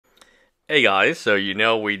Hey guys, so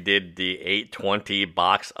we did the 820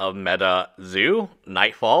 box of Meta Zoo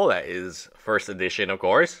Nightfall. That is first edition, of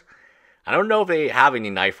course. I don't know if they have any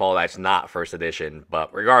Nightfall that's not first edition,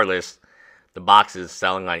 but regardless, the box is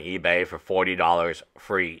selling on eBay for $40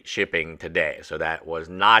 free shipping today. So that was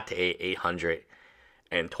not a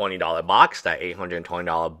 $820 box. That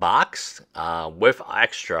 $820 box with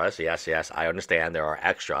extras, yes, I understand there are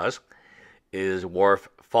extras, is worth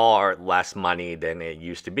far less money than it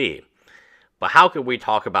used to be. But how could we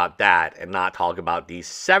talk about that and not talk about the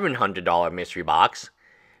 $700 mystery box,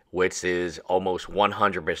 which is almost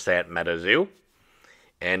 100% Meta Zoo?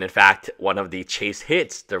 And in fact, one of the chase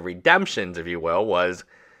hits, the redemptions, if you will, was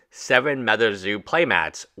 7 Meta Zoo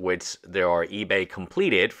playmats, which there are eBay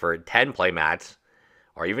completed for 10 playmats,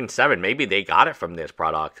 or even 7. Maybe they got it from this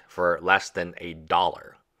product for less than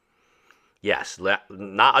 $1. Yes, not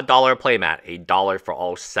 $1 a playmat, $1 for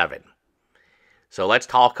all 7. So let's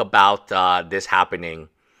talk about this happening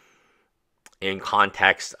in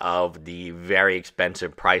context of the very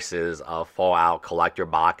expensive prices of Fallout Collector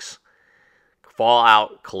Box.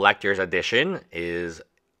 Fallout Collector's Edition is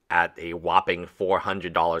at a whopping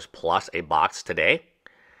 $400 plus a box today.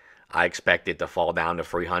 I expect it to fall down to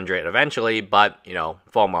 $300 eventually, but,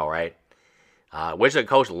 FOMO, right? Wizard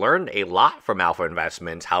Coast learned a lot from Alpha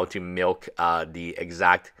Investments, how to milk the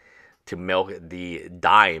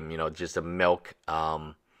dime, just to milk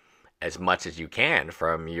as much as you can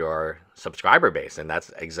from your subscriber base. And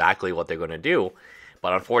that's exactly what they're going to do.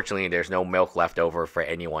 But unfortunately, there's no milk left over for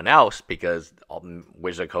anyone else because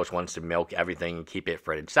Wizard Coast wants to milk everything and keep it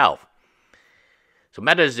for itself. So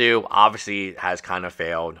MetaZoo obviously has kind of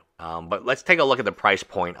failed. But let's take a look at the price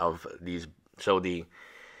point of these. So the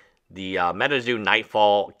MetaZoo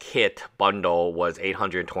Nightfall Kit bundle was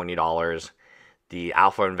 $820. The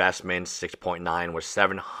Alpha Investments 6.9 was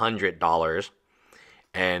 $700.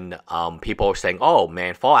 And people are saying, oh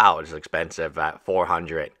man, Fallout is expensive at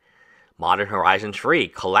 $400. Modern Horizons free.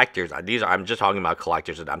 Collectors, I'm just talking about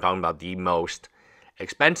collectors. I'm talking about the most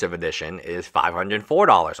expensive edition is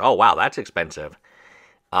 $504. Oh wow, that's expensive.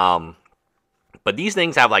 But these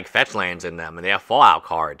things have like fetch lands in them and they have Fallout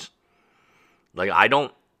cards. Like I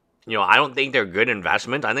don't think they're good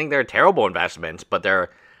investments. I think they're terrible investments, but they're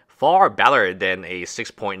far better than a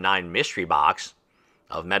 6.9 mystery box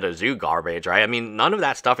of Meta Zoo garbage, right? I mean, none of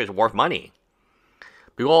that stuff is worth money.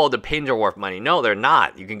 People, the pins are worth money. No, they're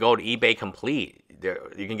not. You can go to eBay Complete.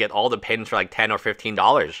 You can get all the pins for like $10 or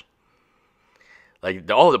 $15. Like,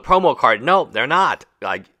 the promo card. No, they're not.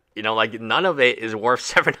 Like none of it is worth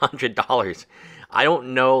 $700. I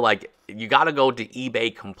don't know, you got to go to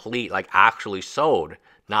eBay Complete, actually sold,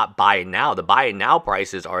 not buy it now. The buy it now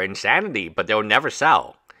prices are insanity, but they'll never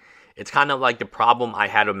sell. It's kind of like the problem I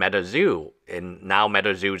had with MetaZoo, and now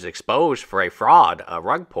MetaZoo is exposed for a fraud, a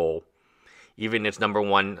rug pull. Even its number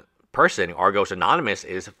one person, Argos Anonymous,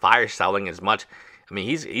 is fire selling as much. I mean,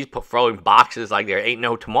 he's throwing boxes like there ain't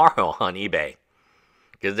no tomorrow on eBay,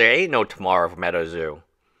 because there ain't no tomorrow for MetaZoo.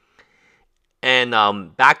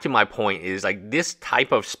 And back to my point is this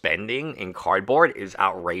type of spending in cardboard is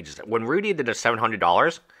outrageous. When Rudy did the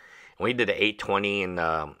 $700, when he did the 820 and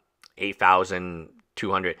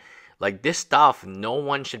 8,200. This stuff, no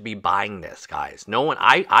one should be buying this, guys. No one,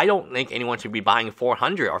 I don't think anyone should be buying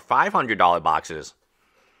 $400 or $500 boxes.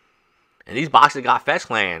 And these boxes got fetch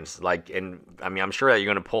lands, I'm sure that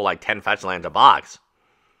you're going to pull 10 fetch lands a box.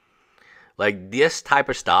 This type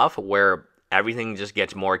of stuff where everything just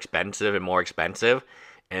gets more expensive and more expensive,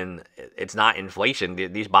 and it's not inflation.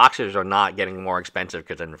 These boxes are not getting more expensive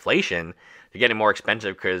because of inflation. They're getting more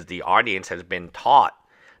expensive because the audience has been taught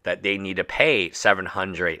that they need to pay $700,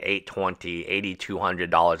 $820,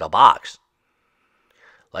 $8,200 a box.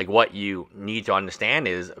 What you need to understand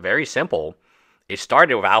is very simple. It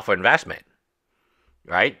started with Alpha Investment,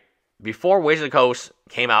 right? Before Wizard Coast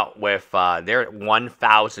came out with their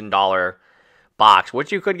 $1,000 box,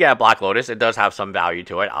 which you could get at Black Lotus. It does have some value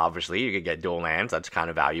to it, obviously. You could get dual lands. That's kind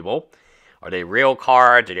of valuable. Are they real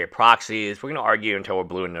cards? Are they proxies? We're going to argue until we're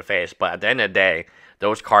blue in the face. But at the end of the day,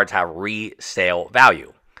 those cards have resale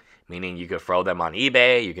value. Meaning you could throw them on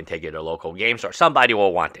eBay, you can take it to a local game store. Somebody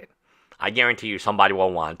will want it. I guarantee you somebody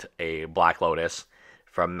will want a Black Lotus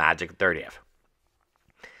from Magic 30th.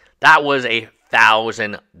 That was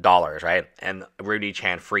 $1,000, right? And Rudy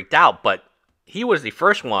Chan freaked out, but he was the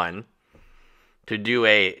first one to do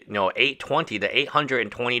a $820 to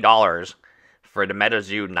 $820 for the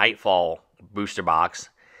MetaZoo Nightfall booster box,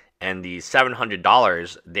 and the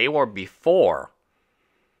 $700, they were before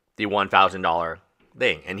the $1,000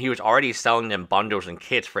 thing, and he was already selling them bundles and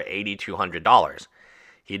kits for $8,200.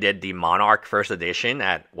 He did the Monarch first edition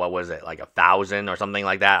at, what was it, like 1,000 or something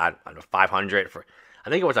like that. 500 for, I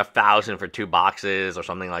think it was 1,000 for 2 boxes or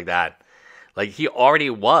something like that. Like, he already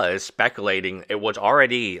was speculating. It was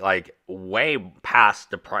already, like, way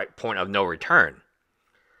past the point of no return.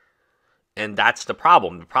 And that's the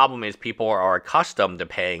problem. The problem is people are accustomed to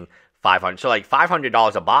paying $500. So, like,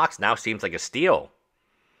 $500 a box now seems like a steal.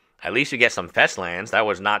 At least you get some fetch lands. That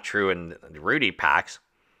was not true in the Rudy packs.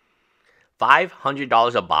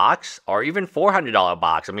 $500 a box, or even $400 a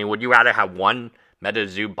box. I mean, would you rather have one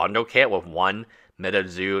MetaZoo bundle kit with one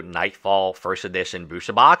MetaZoo Nightfall First Edition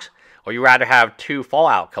booster box, or you rather have 2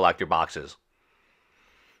 Fallout collector boxes?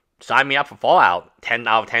 Sign me up for Fallout 10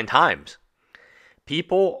 out of 10 times.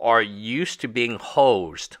 People are used to being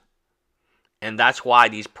hosed, and that's why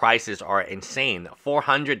these prices are insane.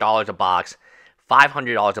 $400 a box,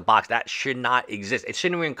 $500 a box, that should not exist. It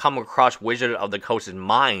shouldn't even come across Wizard of the Coast's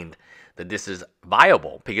mind that this is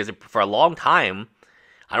viable, because for a long time,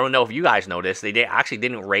 I don't know if you guys noticed, they actually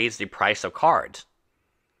didn't raise the price of cards.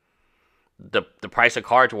 The price of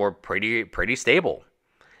cards were pretty stable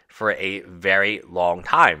for a very long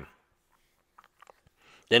time.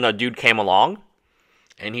 Then a dude came along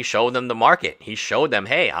and he showed them the market. He showed them,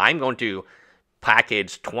 hey, I'm going to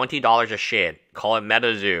package $20 a shit, call it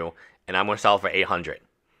MetaZoo, and I'm going to sell it for $800.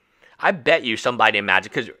 I bet you somebody in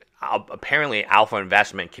Magic, because apparently Alpha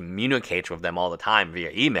Investment communicates with them all the time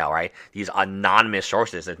via email, right? These anonymous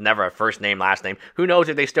sources. It's never a first name, last name. Who knows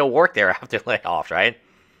if they still work there after layoffs, right?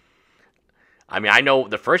 I mean, I know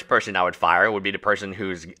the first person I would fire would be the person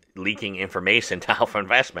who's leaking information to Alpha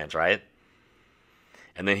Investments, right?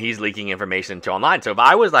 And then he's leaking information to online. So if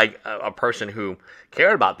I was like a person who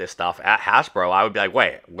cared about this stuff at Hasbro, I would be like,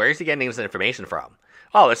 wait, where's he getting this information from?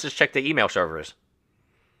 Oh, let's just check the email servers.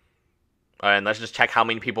 And let's just check how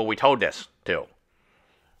many people we told this to.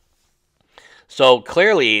 So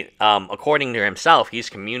clearly, according to himself, he's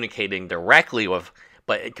communicating directly with,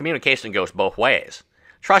 but communication goes both ways.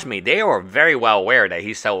 Trust me, they are very well aware that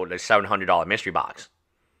he sold a $700 mystery box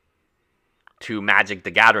to Magic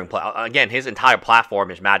the Gathering players. Again, his entire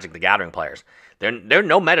platform is Magic the Gathering players. There are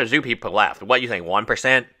no MetaZoo people left. What do you think,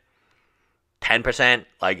 1%? 10%?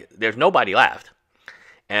 Like, there's nobody left.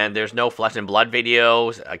 And there's no Flesh and Blood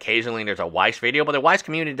videos. Occasionally there's a Weiss video, but the Weiss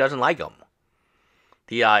community doesn't like them.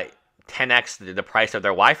 The 10x the price of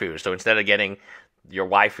their waifus. So instead of getting your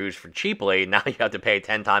waifus for cheaply, now you have to pay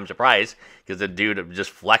 10 times the price because the dude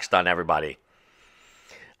just flexed on everybody.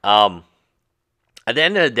 At the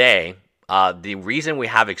end of the day, the reason we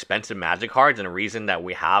have expensive Magic cards and the reason that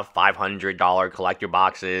we have $500 collector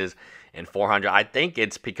boxes and $400, I think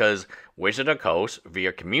it's because Wizard of the Coast,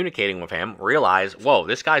 via communicating with him, realized, whoa,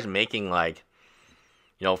 this guy's making like,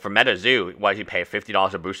 you know, for MetaZoo, what, he pay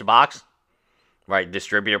 $50 a booster box? Right,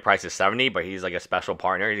 distributor price is $70, but he's like a special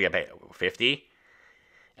partner, he's gonna pay $50.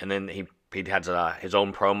 And then he has his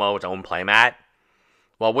own promo, his own playmat.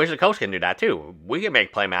 Well, Wizard of the Coast can do that too. We can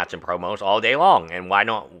make playmats and promos all day long, and why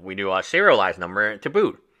don't we do a serialized number to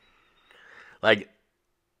boot? Like,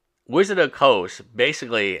 Wizard of the Coast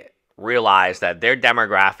basically realized that their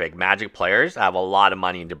demographic, Magic players, have a lot of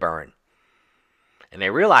money to burn. And they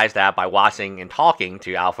realized that by watching and talking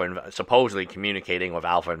to Alpha, supposedly communicating with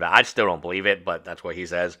Alpha. I still don't believe it, but that's what he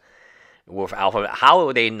says. With Alpha, how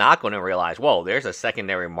are they not going to realize, whoa, there's a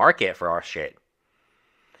secondary market for our shit?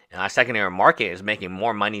 And our secondary market is making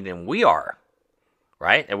more money than we are,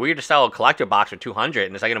 right? If we were to sell a collector box for $200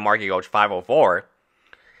 and the secondary market goes $504,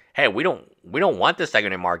 hey, we don't want the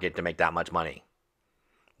secondary market to make that much money.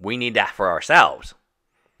 We need that for ourselves.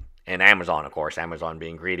 And Amazon, of course, Amazon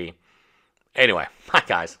being greedy. Anyway, bye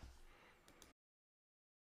guys.